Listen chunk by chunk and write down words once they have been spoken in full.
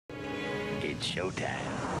It's showtime.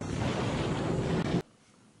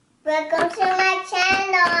 Welcome to my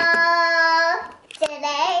channel.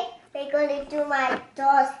 Today we're going to do my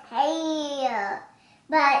doll's hair,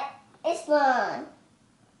 but it's fun.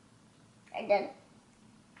 And then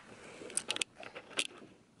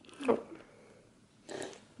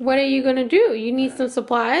what are you gonna do? You need some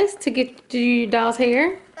supplies to do your doll's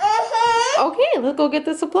hair? Okay, let's go get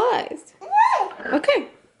the supplies. Okay,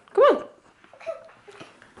 come on.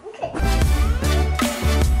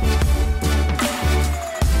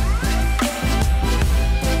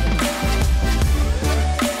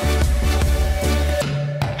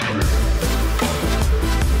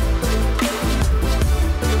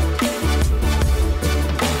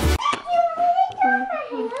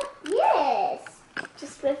 yes,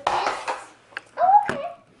 just with this. Oh, okay.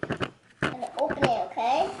 I'm gonna open it,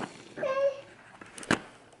 okay?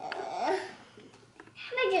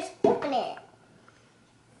 How do I just open it?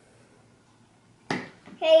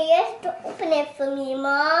 Okay, you have to open it for me,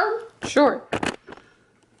 Mom. Sure.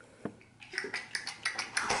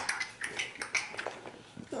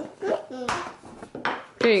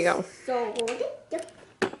 There you go. So,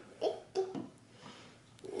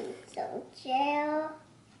 some gel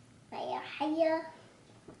for your hair.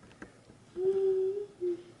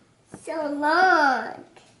 So long.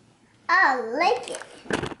 I like it.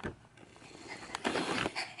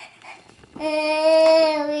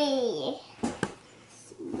 Yay.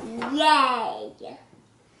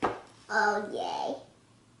 Oh, yay.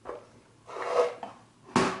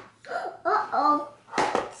 Uh-oh.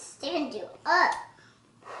 Stand you up.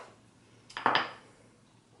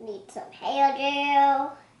 Need some hair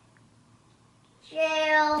gel.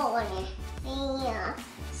 Gel on your hair.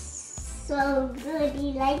 So good.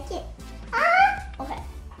 You like it? Ah! Okay.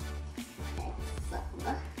 Let's look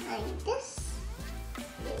behind this.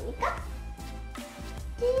 There we go.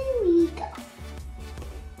 There we go.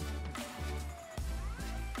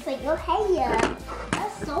 For your hair.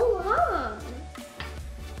 That's so long.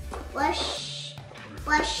 Wash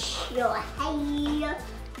your hair.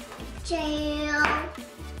 Gel.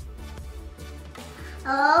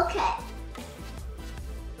 Okay.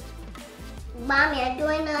 Mommy, I'm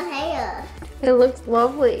doing her hair. It looks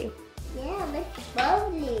lovely. Yeah, it looks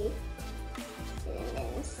lovely. And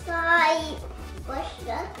inside, brush it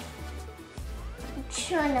up. I'm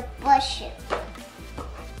trying to brush it.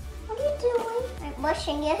 What are you doing? I'm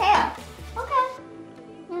brushing your hair. Okay.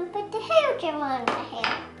 Now put the hair gel on the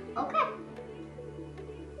hair. Okay.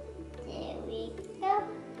 There we go.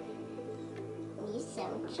 Need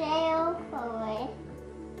some gel for her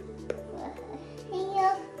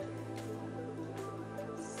hair.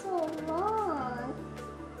 So long.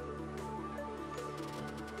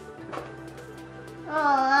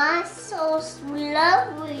 Aw, so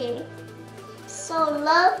lovely. So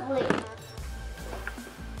lovely.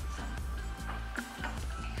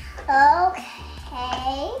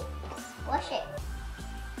 Okay. Let's wash it.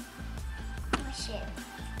 Wash it.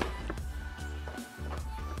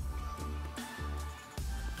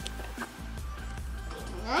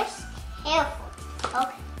 Nice. Careful.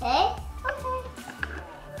 Okay. Okay.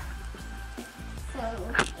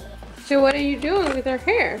 So what are you doing with her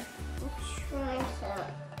hair? I'm trying to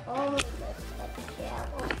hold this gel.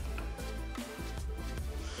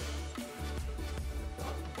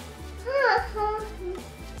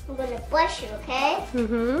 I'm gonna brush it, okay?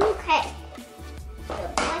 Mm-hmm. Okay. I'm gonna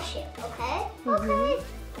brush it, okay? Okay.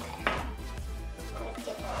 Okay. I'm gonna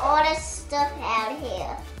get all this stuff out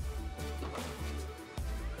here.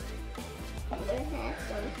 I'm gonna have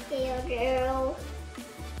some hair gel.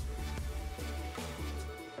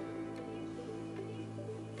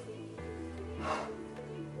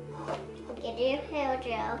 Get your hair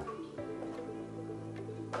gel.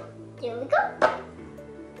 There we go.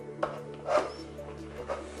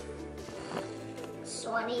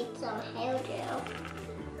 So I need some hair gel.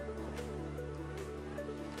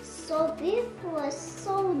 So beautiful,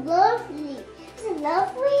 so lovely. Is it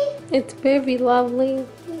lovely? It's very lovely.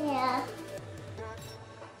 Yeah.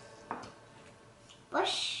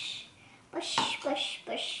 Brush, brush, brush,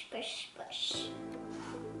 brush, brush, brush.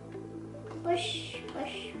 Brush,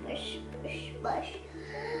 brush, brush, brush, brush.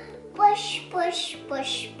 Brush, brush,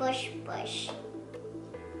 brush, brush, brush.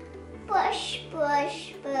 Brush,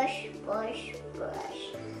 brush, brush, brush, brush.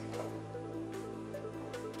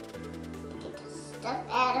 Get the stuff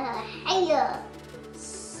out of her hair.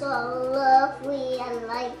 So lovely, I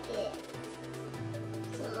like it.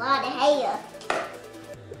 It's a lot of hair.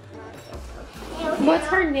 What's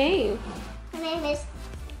her name? Her name is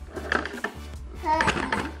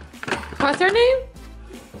Hubby. What's her name?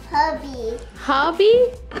 Hubby.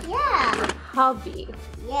 Hubby? Yeah. Hubby.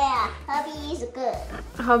 Yeah, hubby is good.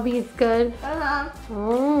 Hubby is good? Uh-huh.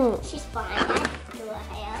 Oh. She's fine. I do her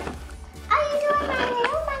hair. Are you doing my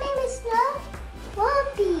hair? My name is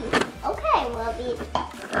Lovey. Okay, Lovey.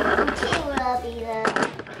 Okay, Lovey.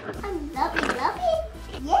 I'm Lovey.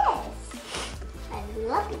 Yes. I'm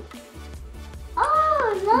Lovey.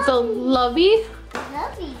 Oh, Lovey. So, Lovey?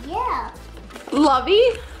 Lovey, yeah. Lovey?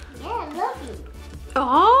 Yeah, Lovey.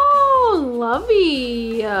 Oh,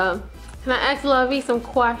 Lovey. Can I ask Lovey some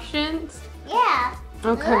questions? Yeah.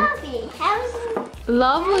 Okay. Lovey.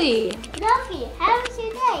 Lovely. Lovey, how's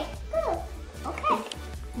your day? Good. Okay.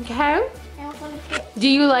 Okay. Now I'm gonna put. Do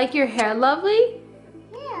you like your hair, Lovely?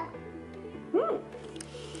 Yeah.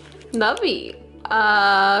 Lovely.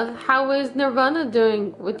 How is Nirvana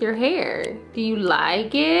doing with your hair? Do you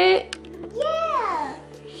like it? Yeah.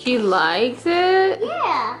 She likes it?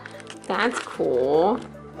 Yeah. That's cool.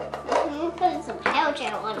 Putting some hair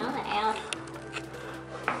gel on her hair.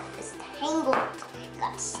 It's tangled.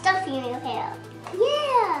 Got stuff in your hair.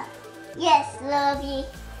 Yeah. Yes, Lovey.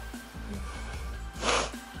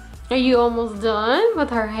 Are you almost done with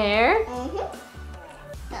her hair?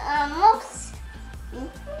 Almost.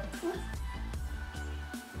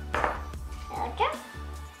 Hair gel.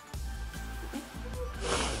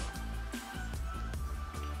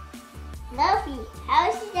 Lovey,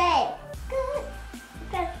 how's your day? Good.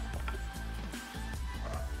 Good.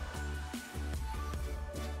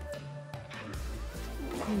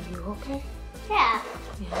 Are you okay? Yeah.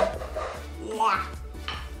 Yeah. Yeah.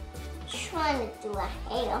 Trying to do a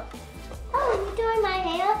hair. Oh, you doing my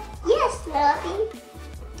hair? Yes, Lovey.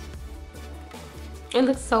 It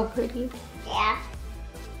looks so pretty. Yeah.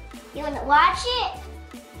 You wanna watch it?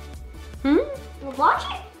 Hmm? You wanna watch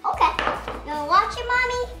it? Okay. You wanna watch it,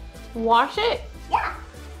 Mommy? Wash it? Yeah.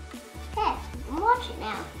 Okay, you can watch it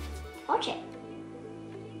now. Watch it.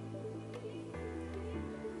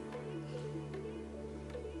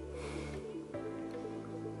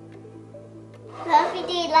 Lovey,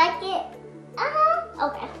 do you like it? Uh-huh.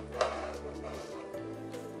 Okay.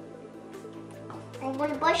 I'm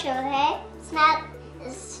gonna brush your hair.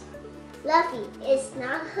 It's Lovey. It's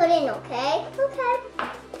not hurting, okay? Okay.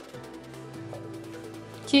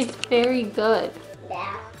 She's very good.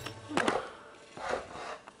 Yeah.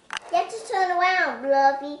 You have to turn around,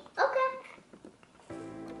 Lovey. Okay.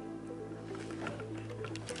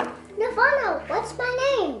 Nirvana, what's my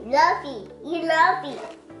name? Lovey. You Lovey.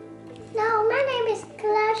 No, my name is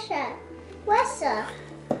Kalasha. Wessa.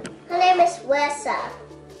 Her name is Wessa.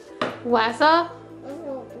 Wessa?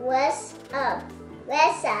 Wessa.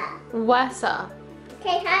 Wessa.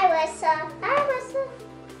 Okay, hi Wessa. Hi Wessa.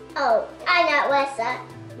 Oh, I'm not Wessa.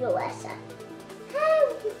 You're Wessa.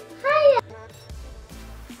 Hi. Hi.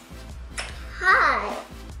 Hi.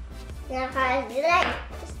 Now how's your leg?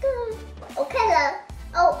 It's good. Okay, love.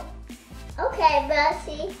 Oh. Okay,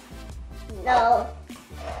 Bessie. No.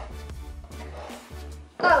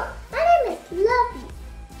 Oh, my name is Lovey.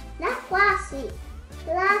 Not Lassie.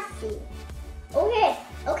 Lassie.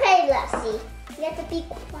 Okay, Lassie. You have to be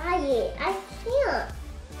quiet. I can't.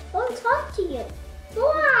 I won't talk to you.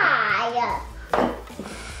 Why?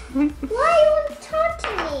 Why you want to talk to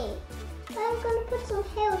me? I'm gonna put some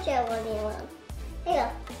hair gel on you.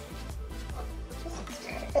 Here.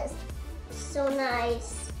 It's so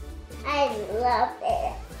nice. I love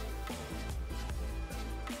it.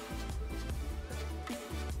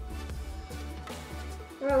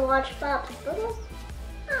 Wanna watch Bob's Burgers?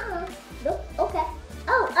 Nope. Okay.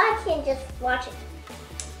 Oh, I can just watch it.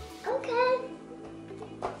 Okay.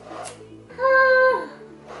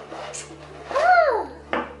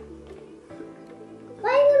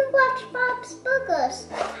 Why do you watch Bob's Burgers?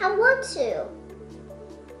 I want to.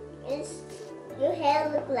 Your hair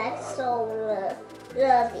looks like so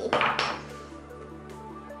lovely.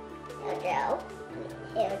 Hair gel.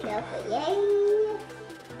 Hair gel for yay.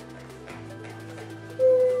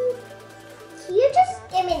 Can you just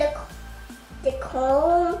give me the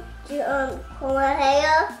comb to comb my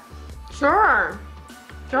hair? Sure.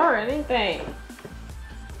 Sure, anything.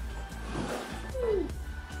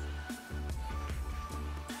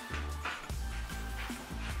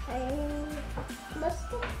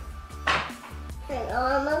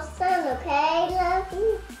 I'm almost done, okay, Lovey?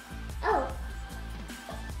 Oh.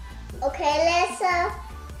 Okay, Lessa.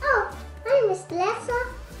 Oh, my name is Lessa.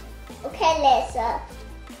 Okay, Lessa.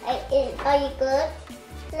 Are you good?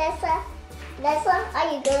 Lessa, are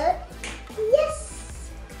you good?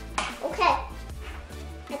 Yes. Okay.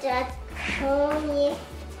 After I comb your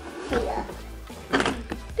hair.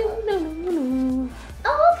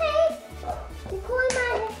 Oh, okay.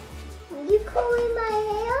 You combing my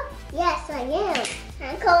hair? Yes, I am.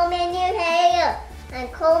 I'm combing your hair. I'm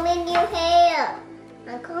combing your hair.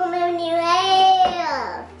 I'm combing your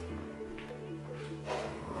hair.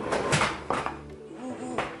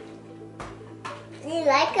 Do you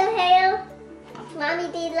like her hair?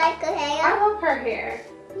 Mommy, do you like her hair? I love her hair.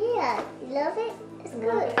 Yeah, you love it? It's Love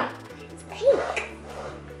good. it. It's pink.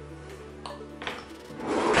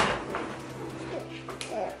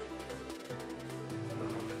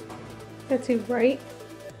 That's too bright.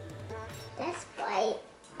 That's white.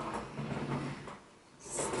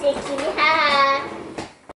 Sticky hair.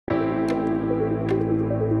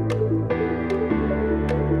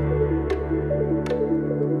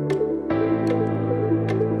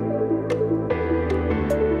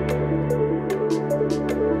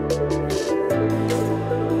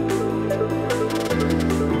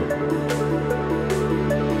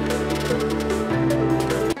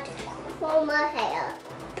 Comb my hair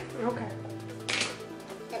Okay.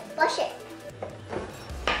 and brush it.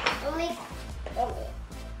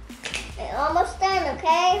 We're almost done,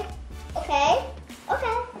 okay? Okay?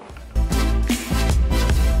 Okay.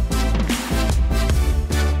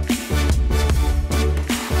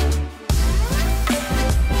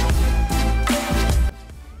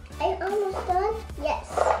 Are you almost done?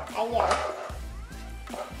 Yes, I am.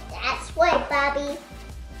 That's right, Barbie.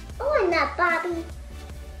 Oh, I'm not Barbie.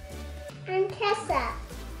 I'm Tessa.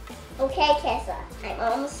 Okay, Tessa. I'm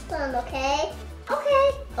almost done, okay?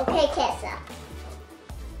 Okay. Okay, Tessa.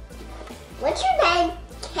 What's your name?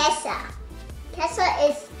 Tessa. Tessa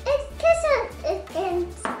is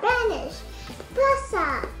in Spanish.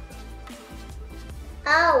 Tessa.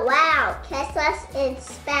 Oh wow, Tessa's in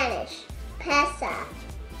Spanish. Tessa.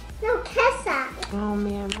 No, Tessa. Oh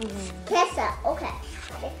man, my hair. Tessa. Okay.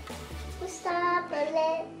 We stop a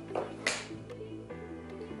little.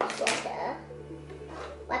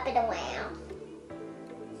 Wipe it around.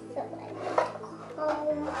 So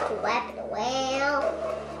wipe it around.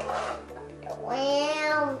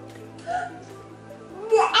 Around.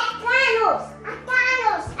 Aganos!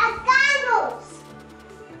 Aganos! Aganos!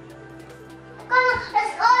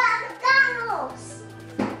 Let's go Aganos!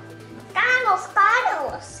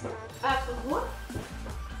 Aganos! Aganos! What?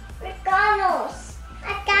 Aganos!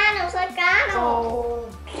 Aganos! Aganos! Oh.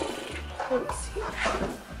 Let me see.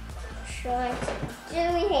 Trying to do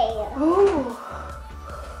hair. Oh.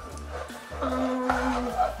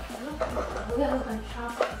 We gotta look on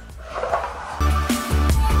chocolate.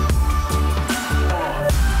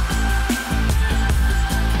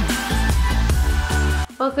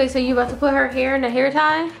 Okay, so you about to put her hair in a hair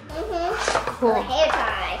tie? Mm-hmm. Cool. A hair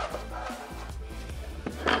tie.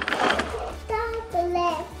 Down the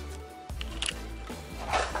left.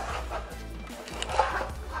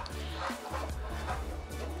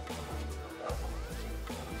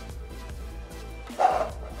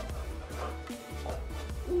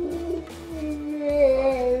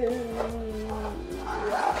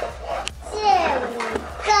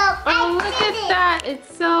 Oh, look at that.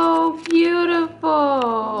 It's so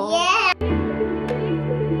beautiful. Yeah.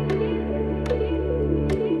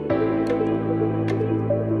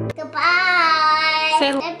 Goodbye.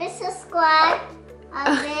 Say- Never subscribe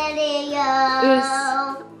our video.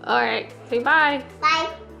 All right. Say bye. Bye.